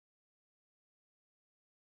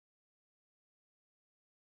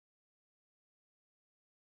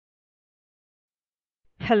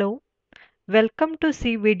Hello, welcome to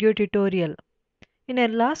C video tutorial. In our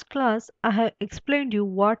last class, I have explained you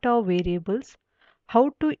what are variables,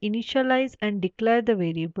 how to initialize and declare the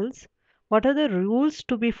variables, what are the rules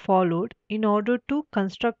to be followed in order to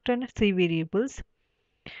construct and C variables.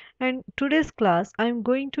 And today's class, I am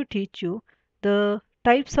going to teach you the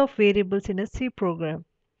types of variables in a C program.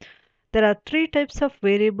 There are three types of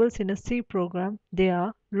variables in a C program. They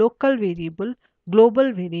are local variable,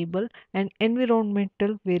 global variable, and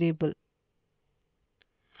environmental variable.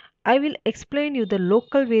 I will explain you the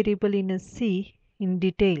local variable in a C in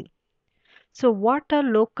detail. So what are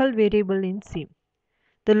local variable in C?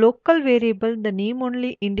 The local variable, the name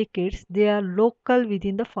only indicates they are local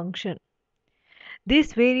within the function.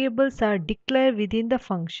 These variables are declared within the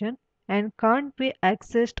function and can't be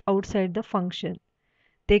accessed outside the function.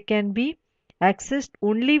 They can be accessed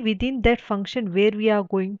only within that function where we are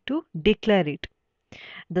going to declare it.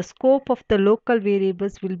 The scope of the local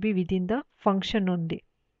variables will be within the function only.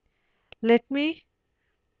 Let me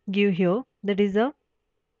give here that is a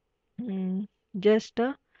just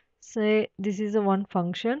say this is a one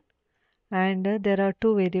function and there are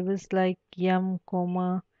two variables like m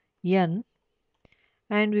comma n,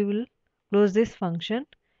 and we will close this function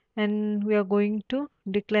and we are going to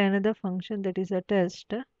declare another function that is a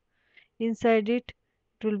test. Inside it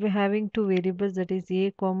will be having two variables, that is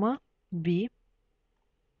a comma b.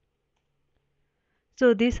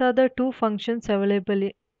 So these are the two functions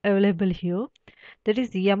available here, that is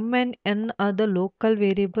m and n are the local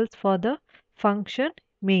variables for the function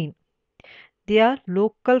main. They are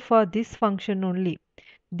local for this function only.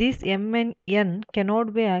 This m and n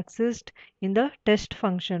cannot be accessed in the test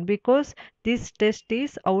function because this test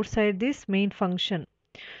is outside this main function.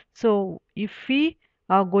 So if we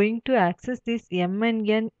are going to access this m and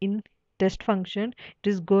n in test function, it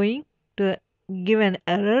is going to give an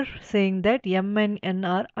error saying that m and n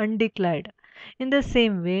are undeclared. In the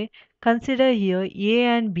same way, consider here a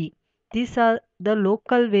and b. These are the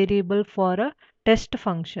local variable for a test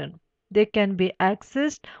function. They can be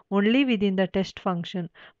accessed only within the test function.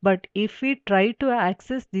 But if we try to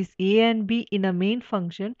access this a and b in a main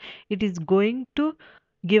function, it is going to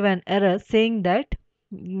give an error saying that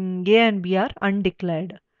a and b are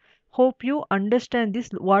undeclared. Hope you understand this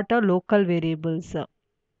what are local variables.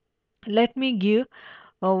 Let me give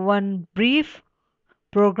one brief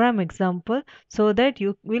program example so that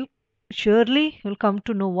you will surely will come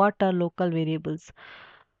to know what are local variables.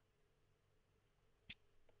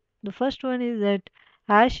 The first one is that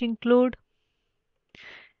hash include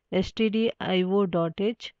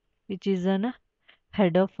stdio.h, which is an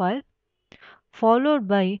header file, followed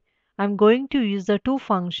by I'm going to use the two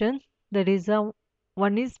functions, that is a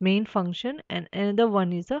one is main function and another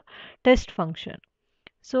one is a test function.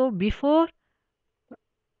 So before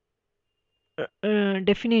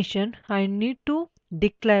definition, I need to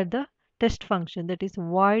declare the test function, that is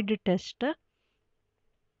void test,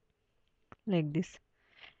 like this.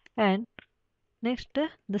 And next,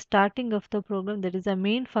 the starting of the program, that is a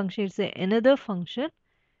main function, it's another function.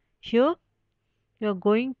 Here you are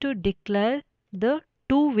going to declare the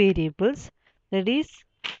two variables, that is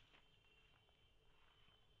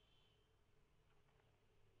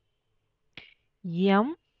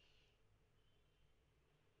m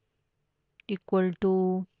equal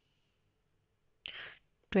to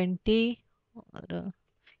 20 or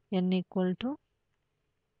n equal to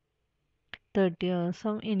 30 or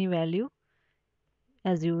some any value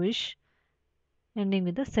as you wish, ending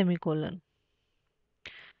with a semicolon.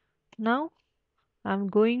 Now I'm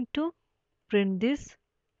going to print this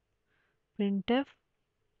printf.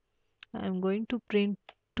 I'm going to print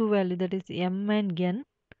two value, that is m and n.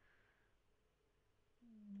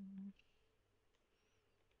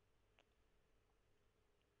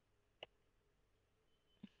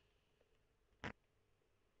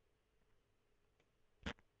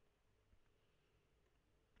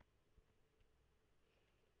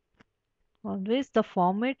 Always the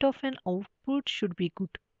format of an output should be good,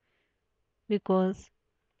 because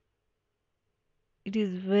it is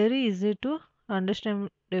very easy to understandable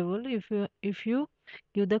if you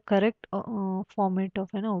give the correct format of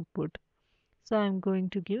an output. So I'm going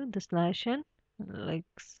to give the slash n, like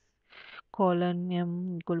colon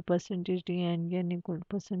m equal percentage d and n equal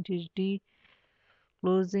percentage d,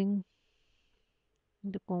 closing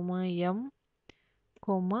the comma m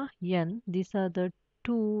comma n. These are the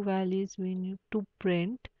two values we need to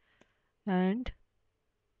print, and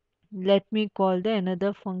let me call the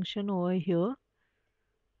another function over here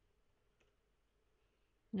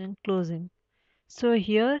and closing. So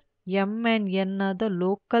here m and n are the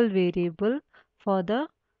local variable for the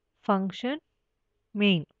function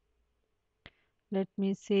main. let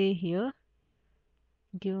me say here,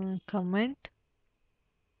 give a comment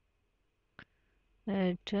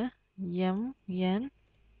that M, N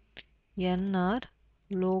are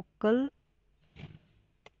local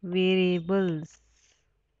variables.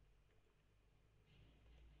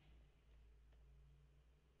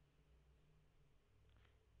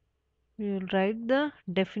 We will write the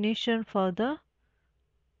definition for the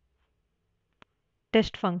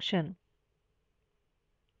test function.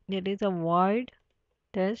 That is a void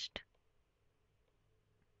test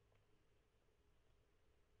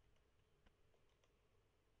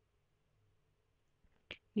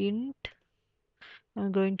int.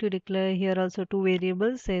 I'm going to declare here also two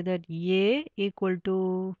variables. Say that a equal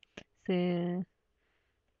to say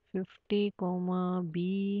 50 comma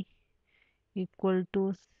b equal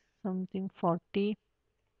to something 40,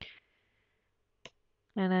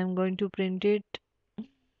 and I'm going to print it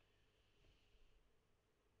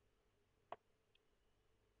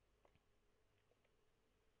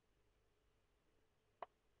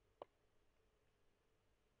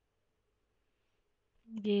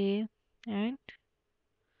a and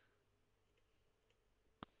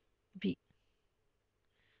b.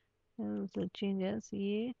 I'll also change as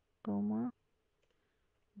a comma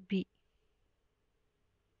b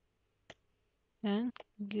and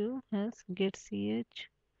give as get ch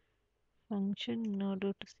function in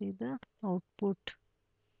order to see the output,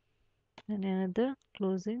 and another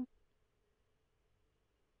closing.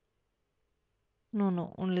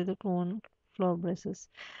 No, only the one floor braces.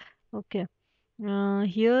 Okay.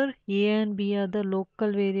 Here a and b are the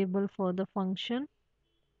local variable for the function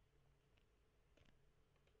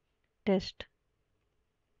test.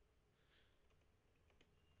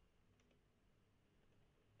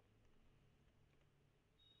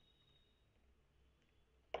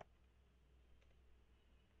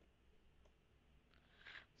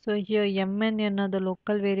 So here m and n are the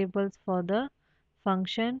local variables for the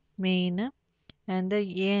function main, and the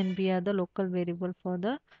a and b are the local variable for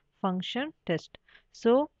the function test.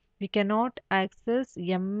 So we cannot access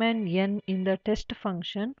m and n in the test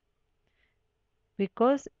function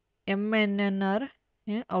because m and n are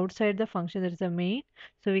outside the function, that is the main.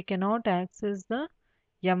 So we cannot access the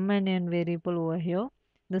m and n variable over here.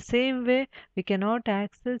 The same way we cannot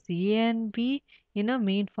access a and b in a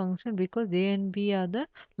main function because a and b are the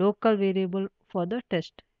local variable for the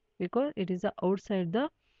test because it is outside the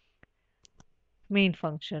main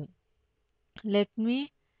function. Let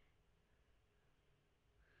me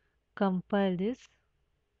compile this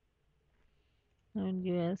and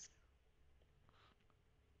us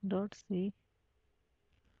dot c.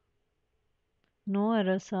 No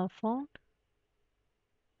errors are found.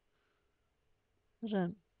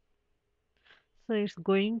 Run. So it's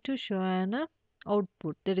going to show an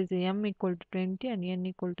output, that is m equal to 20 and n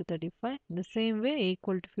equal to 35. The same way a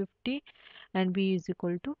equal to 50 and b is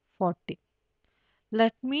equal to 40.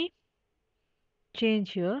 Let me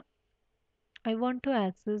change here. I want to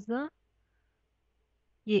access the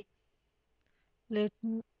a. Let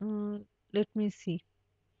me, let me see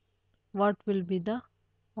what will be the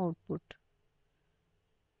output.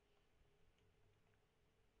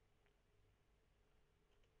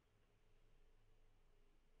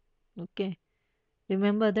 Okay.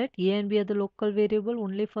 Remember that a and b are the local variable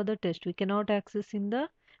only for the test. We cannot access in the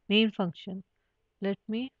main function. Let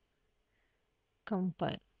me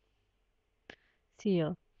compile. See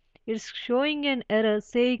here. It's showing an error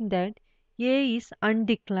saying that a is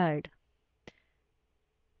undeclared.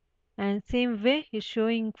 And same way is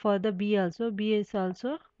showing for the b also. B is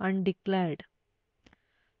also undeclared.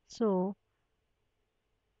 So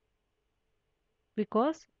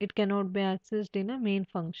because it cannot be accessed in a main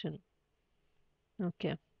function.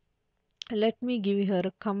 Okay. Let me give here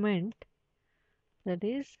a comment, that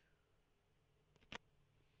is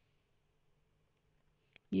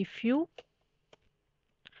if you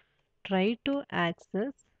try to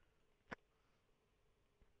access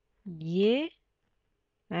a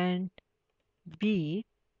and b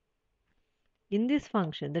in this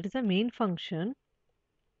function, that is a main function,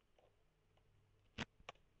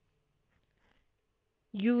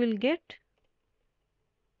 you will get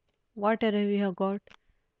what error we have got.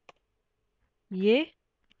 A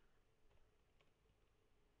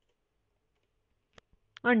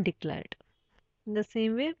undeclared. In the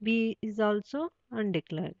same way b is also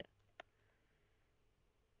undeclared.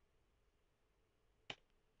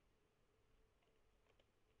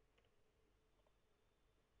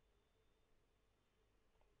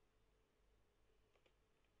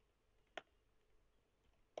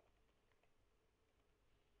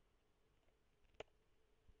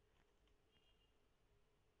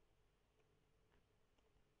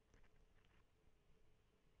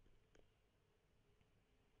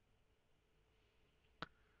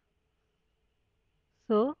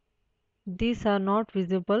 So these are not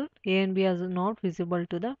visible, A and B are not visible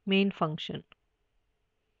to the main function.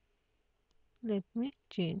 Let me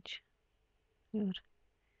change here.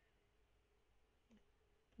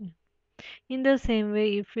 In the same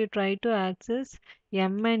way, if we try to access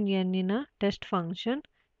m and n in a test function,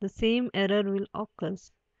 the same error will occur,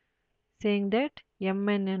 saying that m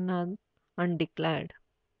and n are undeclared.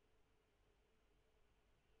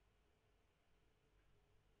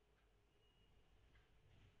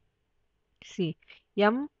 See,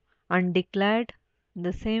 m undeclared,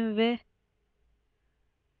 the same way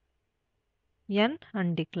n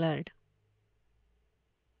undeclared.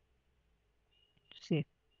 See,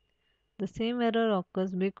 the same error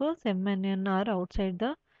occurs because m and n are outside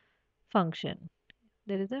the function.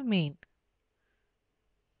 There is a main.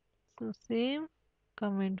 So same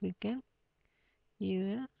comment we can give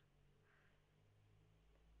here.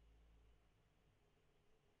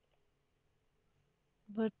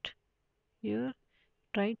 But here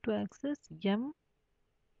try to access m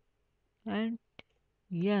and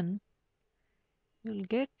n, you'll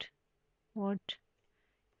get what?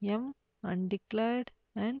 M undeclared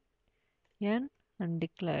and n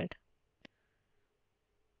undeclared.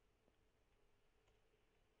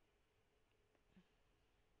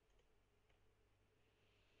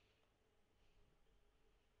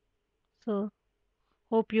 So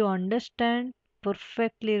hope you understand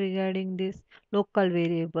perfectly regarding this local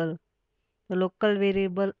variable. The local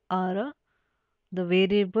variable are the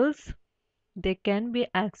variables, they can be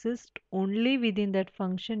accessed only within that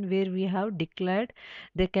function where we have declared.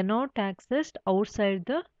 They cannot accessed outside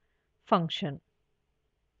the function.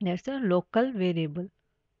 That's a local variable.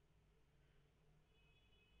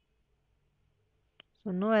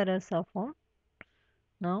 So no errors are found.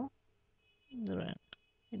 Now run.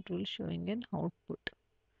 It will showing an output.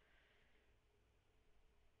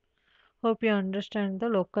 Hope you understand the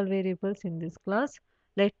local variables in this class.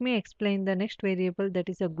 Let me explain the next variable, that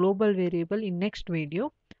is a global variable, in next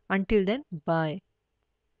video. Until then, bye.